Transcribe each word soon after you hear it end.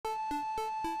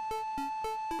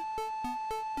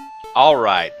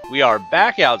Alright, we are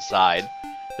back outside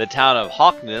the town of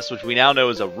Hawkness, which we now know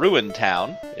is a ruined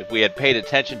town. If we had paid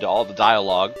attention to all the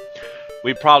dialogue,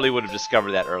 we probably would have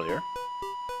discovered that earlier.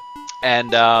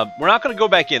 And we're not going to go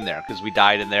back in there, because we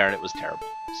died in there and it was terrible.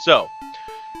 So,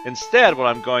 instead what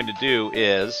I'm going to do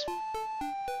is,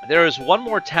 there is one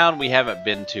more town we haven't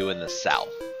been to in the south.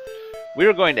 We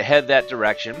are going to head that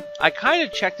direction. I kind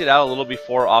of checked it out a little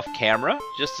before off camera,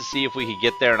 just to see if we could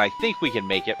get there, and I think we can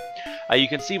make it. You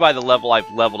can see by the level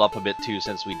I've leveled up a bit too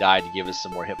since we died to give us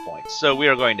some more hit points. So we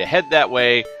are going to head that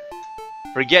way.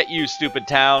 Forget you, stupid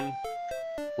town.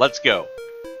 Let's go.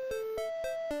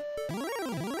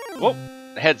 Whoop.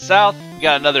 Head south. We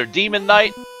got another demon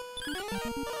knight.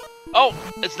 Oh,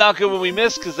 it's not good when we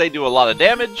miss because they do a lot of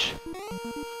damage.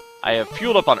 I have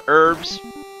fueled up on herbs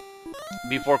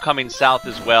before coming south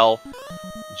as well,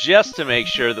 just to make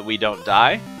sure that we don't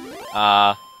die.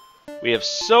 We have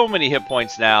so many hit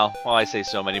points now. Well, I say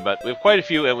so many, but we have quite a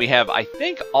few, and we have, I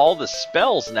think, all the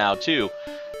spells now, too.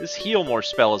 This Heal More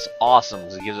spell is awesome,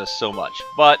 because it gives us so much.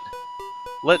 But,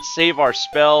 let's save our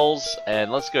spells,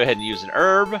 and let's go ahead and use an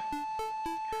herb.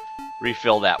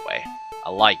 Refill that way.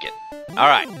 I like it.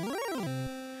 Alright.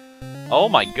 Oh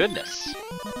my goodness.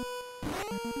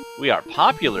 We are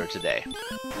popular today.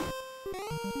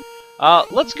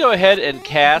 Let's go ahead and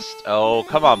cast... Oh,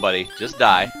 come on, buddy. Just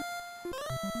die.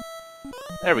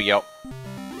 There we go.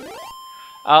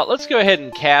 Let's go ahead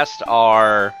and cast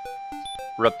our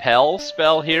Repel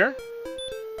spell here.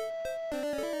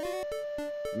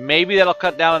 Maybe that'll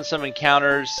cut down on some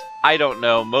encounters. I don't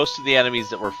know. Most of the enemies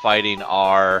that we're fighting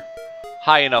are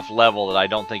high enough level that I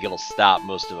don't think it'll stop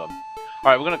most of them.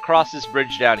 Alright, we're going to cross this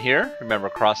bridge down here. Remember,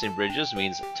 crossing bridges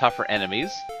means tougher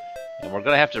enemies. And we're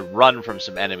going to have to run from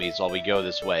some enemies while we go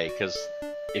this way, because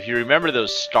if you remember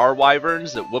those star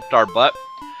wyverns that whooped our butt,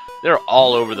 they're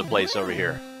all over the place over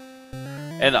here.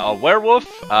 And a werewolf,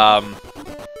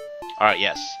 alright,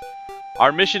 yes.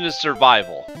 Our mission is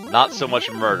survival, not so much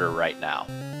murder right now.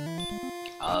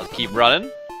 Let's keep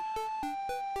running.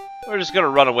 We're just going to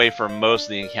run away from most of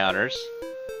the encounters.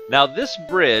 Now, this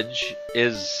bridge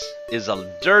is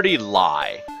a dirty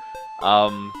lie.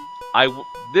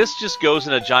 This just goes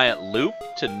in a giant loop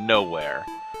to nowhere.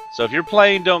 So if you're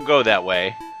playing, don't go that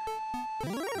way.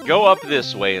 Go up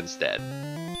this way instead.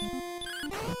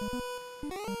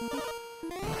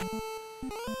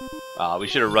 We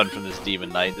should have run from this demon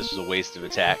knight. This was a waste of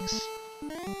attacks.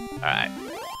 Alright.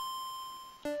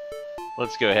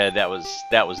 Let's go ahead. That was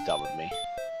dumb of me.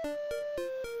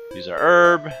 Use our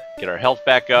herb. Get our health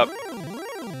back up.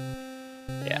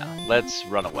 Yeah, let's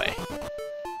run away.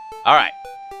 Alright.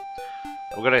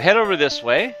 We're going to head over this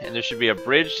way, and there should be a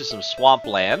bridge to some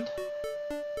swampland.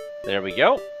 There we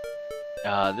go.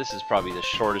 This is probably the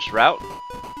shortest route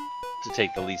to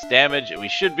take the least damage. And we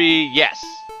should be... Yes!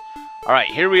 Alright,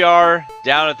 here we are,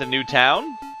 down at the new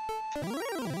town.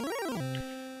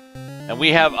 And we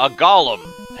have a golem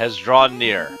has drawn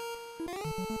near.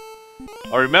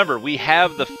 Oh, remember, we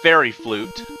have the fairy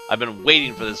flute. I've been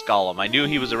waiting for this golem. I knew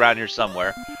he was around here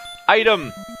somewhere.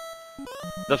 Item!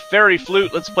 The fairy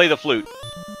flute. Let's play the flute.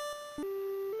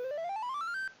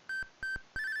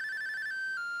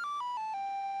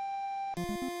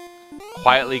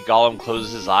 Quietly, Golem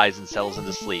closes his eyes and settles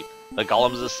into sleep. The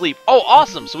Golem is asleep. Oh,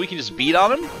 awesome! So we can just beat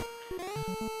on him?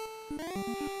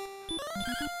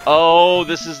 Oh,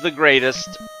 this is the greatest.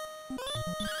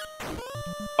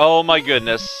 Oh my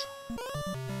goodness.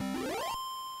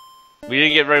 We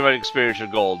didn't get very much experience or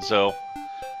gold, so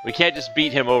we can't just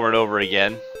beat him over and over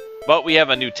again. But we have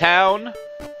a new town.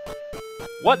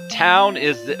 What town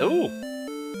is the...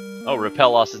 Ooh! Oh,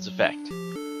 Repel lost its effect.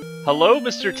 Hello,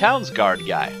 Mr. Townsguard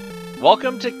guy.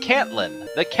 Welcome to Cantlin,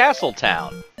 the castle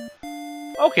town.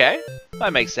 Okay,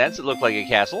 that makes sense. It looked like a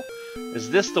castle.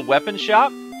 Is this the weapon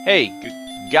shop? Hey,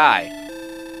 guy.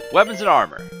 Weapons and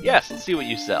armor. Yes, let's see what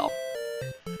you sell.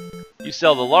 You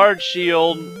sell the large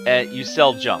shield, and you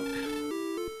sell junk.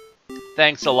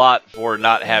 Thanks a lot for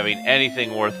not having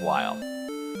anything worthwhile.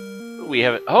 We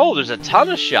have... Oh, there's a ton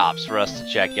of shops for us to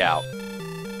check out.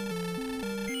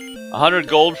 100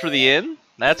 gold for the inn?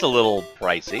 That's a little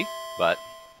pricey, but...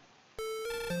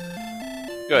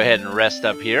 Go ahead and rest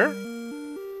up here.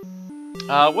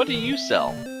 What do you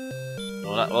sell?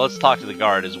 Well, let's talk to the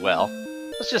guard as well.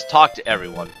 Let's just talk to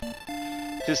everyone.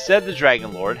 'Tis said the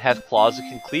Dragonlord hath claws that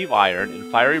can cleave iron and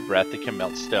fiery breath that can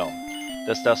melt stone.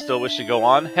 Dost thou still wish to go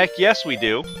on? Heck yes we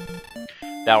do.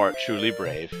 Thou art truly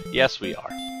brave. Yes we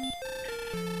are.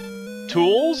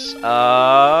 Tools?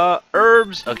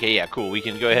 Herbs. Okay, yeah, cool. We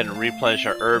can go ahead and replenish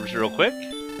our herbs real quick.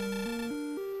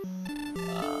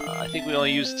 I think we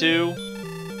only use 2.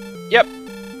 Yep.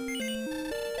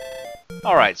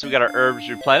 Alright, so we got our herbs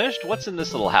replenished. What's in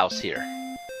this little house here?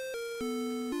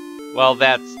 Well,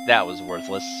 that was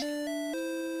worthless.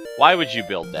 Why would you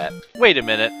build that? Wait a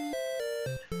minute.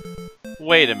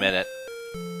 Wait a minute.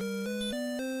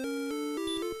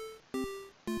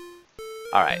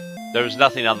 Alright, there was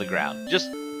nothing on the ground. Just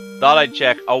thought I'd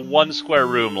check. A 1 square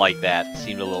room like that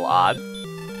seemed a little odd.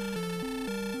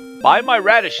 Buy my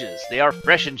radishes. They are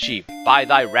fresh and cheap. Buy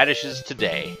thy radishes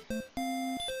today.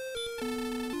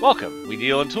 Welcome. We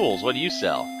deal in tools. What do you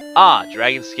sell? Ah,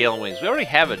 dragon scale and wings. We already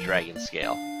have a dragon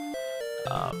scale.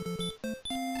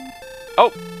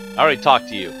 Oh, I already talked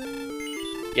to you.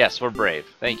 Yes, we're brave.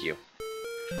 Thank you.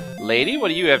 Lady, what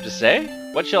do you have to say?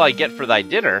 What shall I get for thy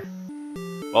dinner?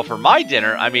 Well, for my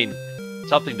dinner, I mean,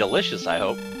 something delicious, I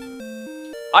hope.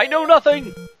 I know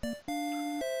nothing!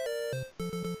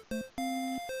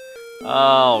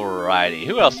 Alrighty,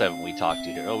 who else haven't we talked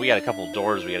to here? Oh, we got a couple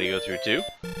doors we gotta go through, too.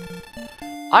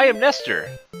 I am Nestor.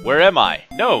 Where am I?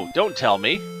 No, don't tell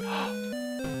me.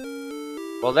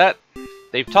 Well,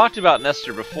 they've talked about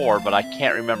Nestor before, but I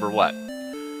can't remember what.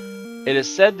 It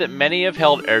is said that many have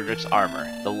held Erdrick's armor.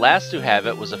 The last to have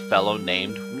it was a fellow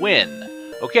named Wynn.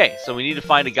 Okay, so we need to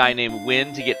find a guy named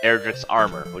Wynn to get Erdrick's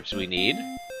armor, which we need.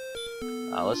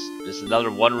 This is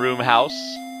another one-room house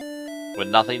with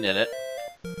nothing in it.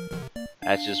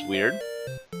 That's just weird.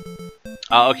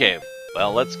 Okay,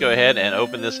 well, let's go ahead and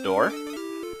open this door.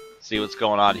 See what's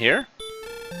going on here.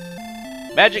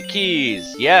 Magic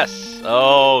keys! Yes!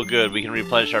 Oh, good. We can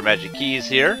replenish our magic keys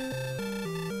here.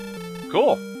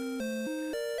 Cool.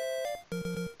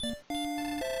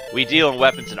 We deal in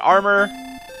weapons and armor.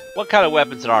 What kind of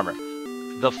weapons and armor?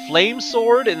 The flame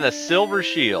sword and the silver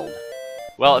shield.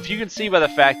 Well, if you can see by the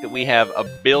fact that we have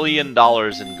 $1 billion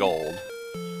in gold,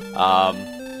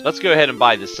 let's go ahead and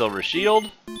buy the silver shield.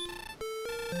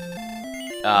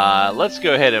 Let's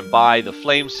go ahead and buy the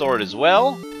flame sword as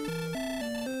well,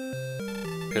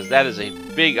 because that is a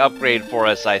big upgrade for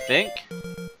us, I think.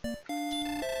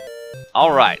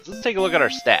 Alright, let's take a look at our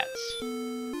stats.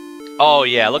 Oh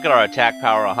yeah, look at our attack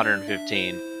power,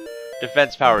 115.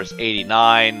 Defense power is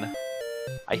 89.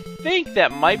 I think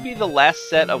that might be the last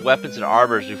set of weapons and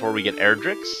armors before we get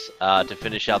Erdrick's to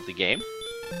finish out the game.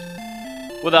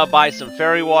 Will that buy some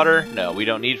fairy water? No, we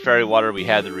don't need fairy water. We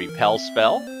have the repel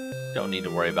spell. Don't need to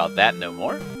worry about that no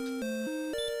more.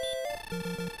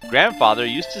 Grandfather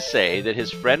used to say that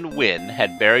his friend Wynn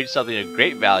had buried something of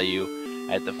great value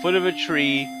at the foot of a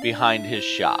tree behind his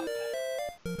shop.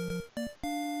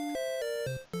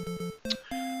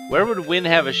 Where would Wynn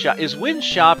have a shop? Is Wynn's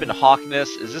shop in Hawkness?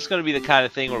 Is this going to be the kind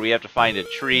of thing where we have to find a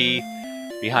tree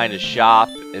behind a shop?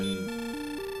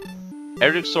 And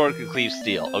Erdrick's sword can cleave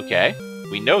steel. Okay.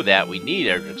 We know that. We need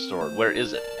Erdrick's sword. Where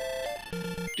is it?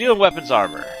 Deal in weapons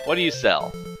armor. What do you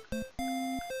sell?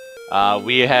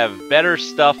 We have better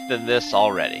stuff than this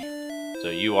already. So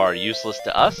you are useless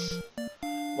to us.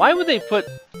 Why would they put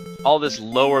all this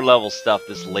lower level stuff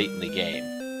this late in the game?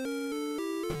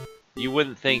 You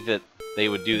wouldn't think that they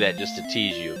would do that just to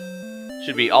tease you.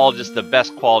 Should be all just the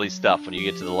best quality stuff when you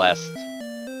get to the last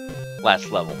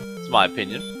level. It's my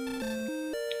opinion.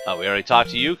 We already talked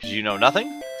to you because you know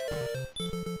nothing.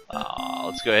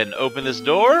 Let's go ahead and open this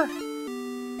door.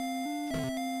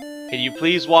 Can you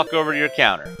please walk over to your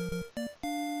counter?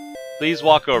 Please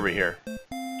walk over here.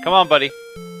 Come on, buddy.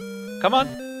 Come on.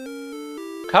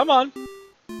 Come on.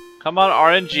 Come on,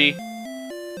 RNG.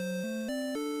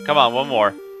 Come on, one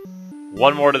more.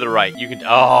 One more to the right. You can...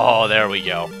 Oh, there we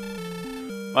go.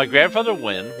 My grandfather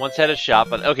Wynn once had a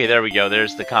shop on... Okay, there we go.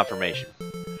 There's the confirmation.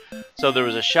 So there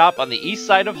was a shop on the east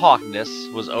side of Hawkness,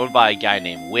 was owned by a guy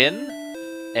named Wynn,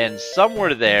 and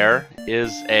somewhere there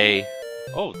is a...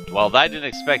 Oh, well, I didn't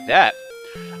expect that.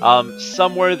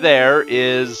 Somewhere there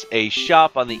is a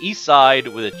shop on the east side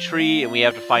with a tree, and we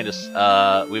have to find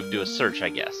a... we have to do a search, I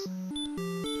guess.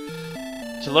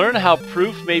 To learn how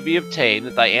proof may be obtained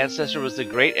that thy ancestor was the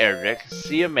great Erdrick,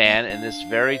 see a man in this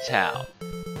very town.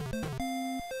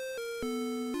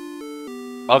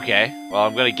 Okay, well,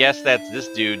 I'm gonna guess that's this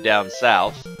dude down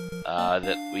south.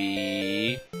 That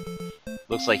we...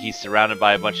 Looks like he's surrounded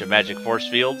by a bunch of magic force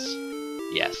fields.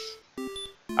 Yes.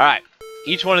 Alright,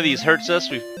 each one of these hurts us.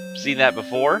 We've seen that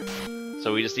before.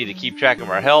 So we just need to keep track of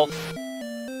our health.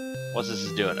 What's this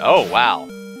is doing? Oh, wow.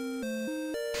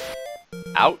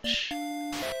 Ouch.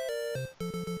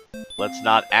 Let's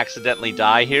not accidentally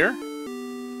die here.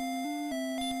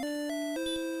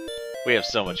 We have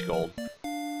so much gold.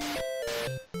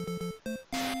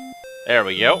 There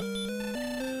we go.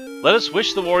 Let us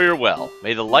wish the warrior well.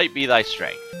 May the light be thy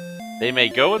strength. They may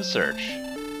go and search.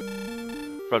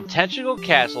 From Tentacle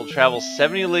Castle, travel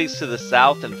 70 leagues to the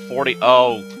south and 40...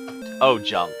 Oh,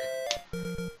 junk.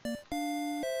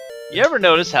 You ever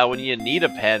notice how when you need a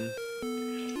pen,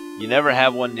 you never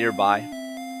have one nearby?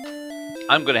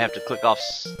 I'm going to have to click off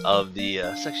of the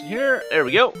section here. There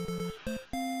we go.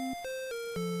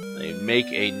 Let me make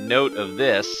a note of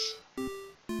this.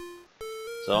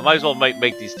 So I might as well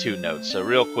make these 2 notes. So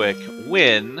real quick,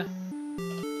 Win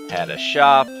had a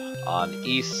shop on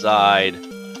east side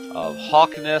of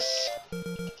Hawkness.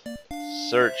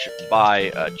 Search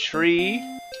by a tree.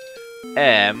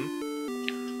 M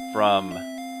from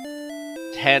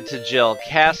Tantagel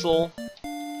Castle.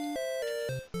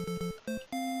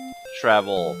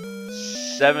 Travel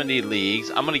 70 leagues.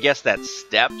 I'm going to guess that's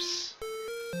steps.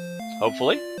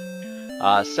 Hopefully.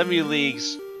 70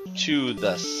 leagues to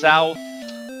the south.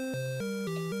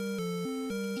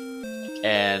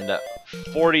 And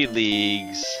 40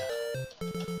 leagues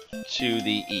to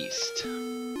the east.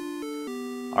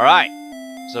 Alright.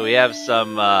 So we have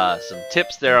some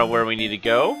tips there on where we need to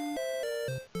go.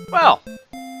 Well,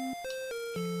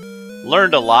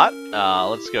 learned a lot.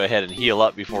 Let's go ahead and heal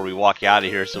up before we walk out of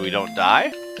here so we don't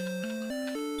die.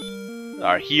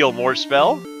 Our heal more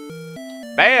spell.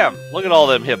 Bam! Look at all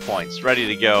them hit points. Ready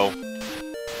to go.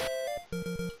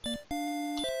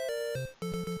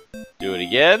 Do it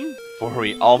again. Before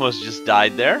we almost just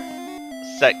died there.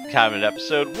 Second time in an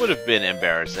episode would have been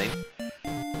embarrassing.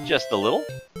 Just a little.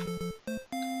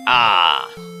 Ah!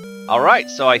 Alright,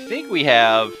 so I think we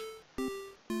have...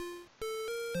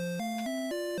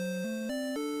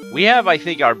 I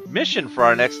think, our mission for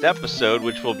our next episode,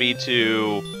 which will be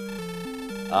to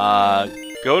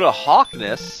go to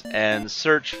Hawkness and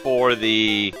search for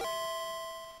the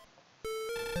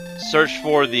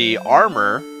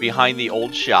armor behind the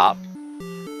old shop,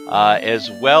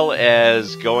 as well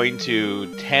as going to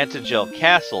Tantagel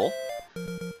Castle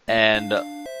and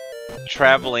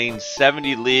traveling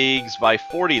 70 leagues by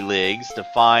 40 leagues to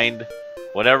find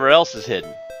whatever else is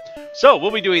hidden. So,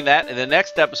 we'll be doing that in the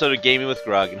next episode of Gaming with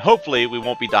Grug, and hopefully we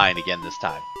won't be dying again this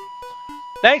time.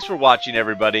 Thanks for watching,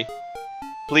 everybody.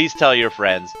 Please tell your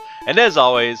friends, and as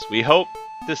always, we hope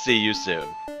to see you soon.